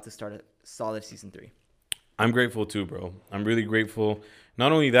 and about to start a solid season 3. I'm grateful too, bro. I'm really grateful.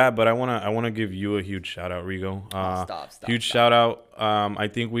 Not only that, but I wanna give you a huge shout out, Rigo. Huge shout out. I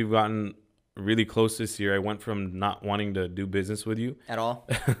think we've gotten really close this year. I went from not wanting to do business with you at all,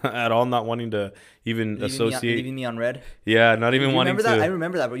 not wanting to even associate. Leaving me on red. Yeah, not even wanting to. I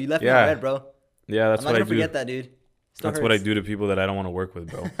remember that, bro. You left me on red, bro. Yeah, that's what I do. I'm not gonna forget that, dude. That's what I do to people that I don't want to work with,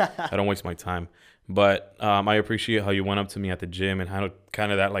 bro. I don't waste my time. But I appreciate how you went up to me at the gym and how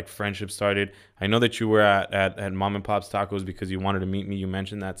kind of that like friendship started. I know that you were at Mom and Pop's Tacos because you wanted to meet me. You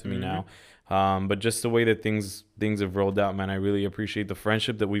mentioned that to me now. But just the way that things have rolled out, man, I really appreciate the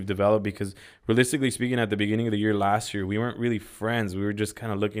friendship that we've developed, because realistically speaking, at the beginning of the year last year, we weren't really friends. We were just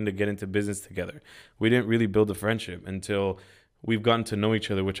kind of looking to get into business together. We didn't really build a friendship until we've gotten to know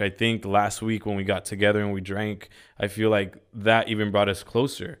each other, which I think last week when we got together and we drank, I feel like that even brought us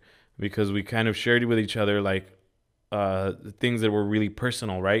closer, because we kind of shared with each other like things that were really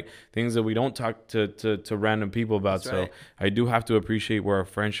personal, right? Things that we don't talk to random people about. That's right. So I do have to appreciate where our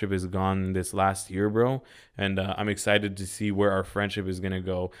friendship has gone this last year, bro. And I'm excited to see where our friendship is going to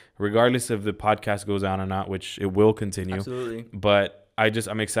go, regardless if the podcast goes on or not, which it will continue. Absolutely. But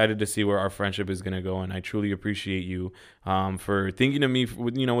I'm excited to see where our friendship is going to go. And I truly appreciate you for thinking of me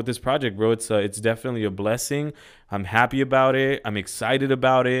with this project, bro. It's definitely a blessing. I'm happy about it. I'm excited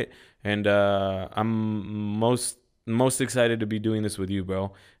about it. And I'm most excited to be doing this with you,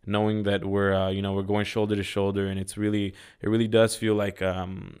 bro, knowing that we're going shoulder to shoulder, and it really does feel like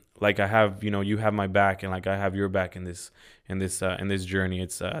I have, you have my back, and like I have your back in this journey.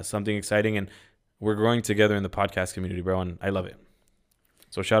 It's something exciting, and we're growing together in the podcast community, bro, and I love it.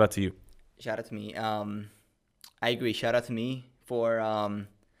 So shout out to you. Shout out to me. I agree. Shout out to me for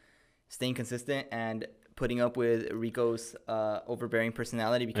staying consistent and putting up with Rico's overbearing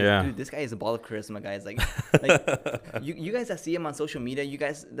personality, because dude, this guy is a ball of charisma, guys. Like you guys that see him on social media, you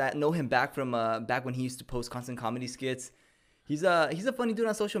guys that know him back from back when he used to post constant comedy skits, he's a funny dude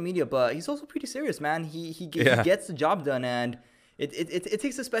on social media, but he's also pretty serious, man. He gets the job done, and it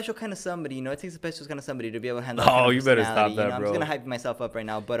takes a special kind of somebody, it takes a special kind of somebody to be able to handle that kind of you better stop that, bro. I'm just gonna hype myself up right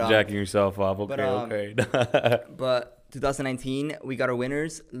now, but jacking yourself off. Okay. But 2019, we got our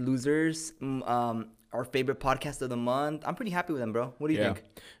winners, losers, our favorite podcast of the month. I'm pretty happy with them, bro. What do you think?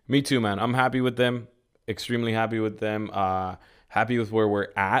 Me too, man. I'm happy with them. Extremely happy with them. Happy with where we're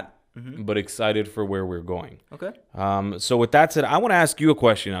at but excited for where we're going. Okay. So with that said, I want to ask you a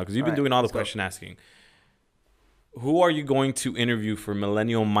question now, because you've been doing all the let's go. question asking. Who are you going to interview for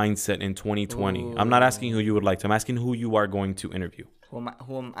Millennial Mindset in 2020? Ooh. I'm not asking who you would like to. I'm asking who you are going to interview.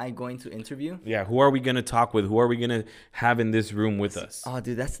 Who am I going to interview? Yeah, who are we going to talk with? Who are we going to have in this room with us? Oh,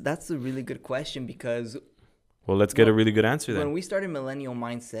 dude, that's a really good question, because Well, let's get a really good answer then. when we started Millennial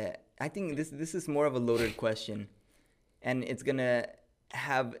Mindset, I think this is more of a loaded question, and it's gonna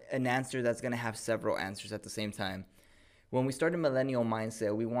have an answer that's gonna have several answers at the same time. When we started Millennial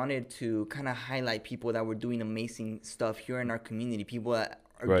Mindset, we wanted to kind of highlight people that were doing amazing stuff here in our community, people that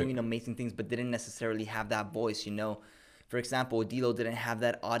are doing amazing things but didn't necessarily have that voice, you know. For example, Dilo didn't have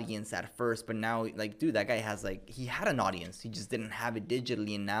that audience at first, but now, like, dude, that guy has, like, he had an audience. He just didn't have it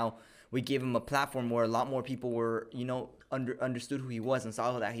digitally, and now we gave him a platform where a lot more people were, you know, understood who he was and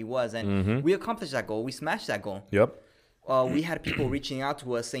saw that he was, and we accomplished that goal. We smashed that goal. Yep. We had people reaching out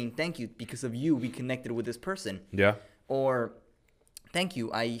to us saying, thank you, because of you, we connected with this person. Yeah. Or, thank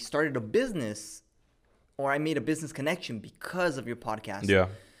you, I started a business, or I made a business connection because of your podcast. Yeah.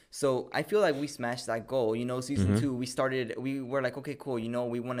 So I feel like we smashed that goal. You know, season 2, we were like, okay, cool. You know,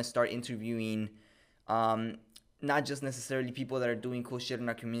 we want to start interviewing, not just necessarily people that are doing cool shit in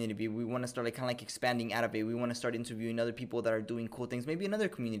our community. We want to start like kind of like expanding out of it. We want to start interviewing other people that are doing cool things, maybe in other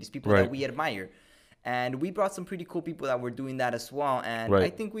communities, people that we admire. And we brought some pretty cool people that were doing that as well. And I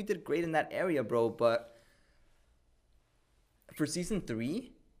think we did great in that area, bro. But for season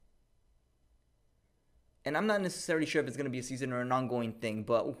 3, and I'm not necessarily sure if it's going to be a season or an ongoing thing,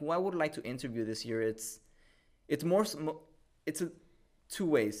 but who I would like to interview this year, it's two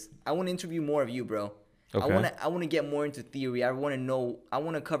ways. I want to interview more of you, bro. Okay. I want to get more into theory. I want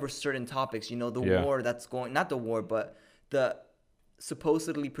to cover certain topics, you know, the war that's going, not the war, but the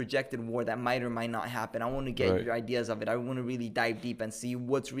supposedly projected war that might or might not happen. I want to get your ideas of it. I want to really dive deep and see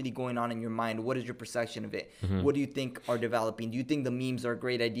what's really going on in your mind. What is your perception of it? What do you think are developing? Do you think the memes are a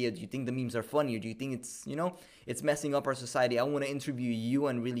great idea? Do you think the memes are funny? Or do you think it's, you know, it's messing up our society? I want to interview you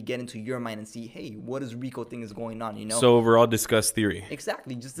and really get into your mind and see, hey, what is Rico think is going on, you know? So overall, discuss theory.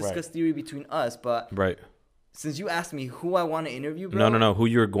 Exactly. Just discuss theory between us. But since you asked me who I want to interview, bro. No. Who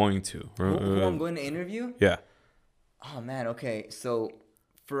you're going to. Who I'm going to interview? Yeah. Oh, man. Okay. So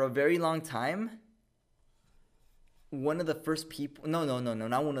for a very long time, one of the first people... No,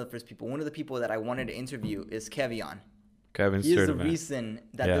 not one of the first people. One of the people that I wanted to interview is Kevion. Kevin Sturdivant. He is the reason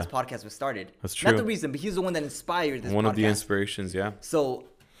that this podcast was started. That's true. Not the reason, but he's the one that inspired this podcast. One of the inspirations, yeah. So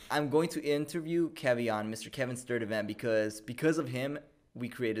I'm going to interview Kevion, Mr. Kevin Sturdivant, because of him, we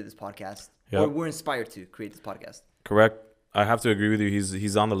created this podcast. Or we're inspired to create this podcast. Correct. I have to agree with you.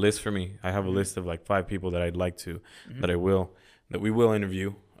 He's on the list for me. I have a list of like 5 people that I'd like to, that we will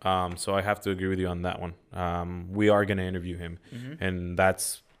interview. So I have to agree with you on that one. We are going to interview him, and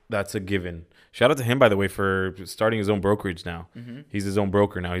that's a given. Shout out to him, by the way, for starting his own brokerage now. He's his own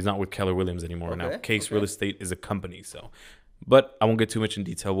broker now. He's not with Keller Williams anymore. Now Case Real Estate is a company. So, but I won't get too much in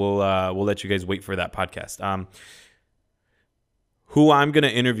detail. We'll let you guys wait for that podcast. Who I'm going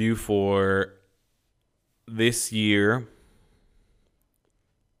to interview for this year,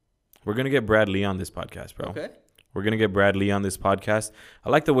 we're going to get Brad Lee on this podcast, bro. Okay. We're going to get Brad Lee on this podcast. I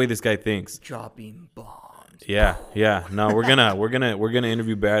like the way this guy thinks. Dropping bombs. Yeah. No, we're gonna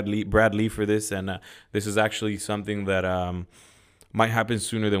interview Brad Lee for this, and this is actually something that might happen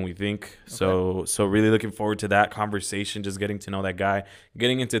sooner than we think. Okay. So really looking forward to that conversation, just getting to know that guy,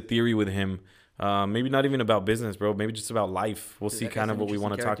 getting into theory with him. Maybe not even about business, bro. Maybe just about life. We'll see kind of what we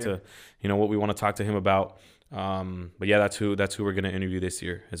want to talk to, what we want to talk to him about. But yeah, that's who we're gonna interview this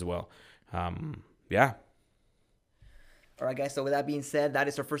year as well. Yeah. All right, guys. So with that being said, that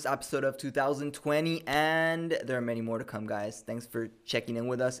is our first episode of 2020, and there are many more to come, guys. Thanks for checking in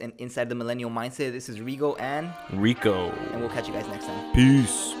with us and Inside the Millennial Mindset. This is Rigo and Rico, and we'll catch you guys next time.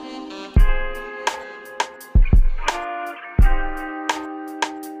 Peace.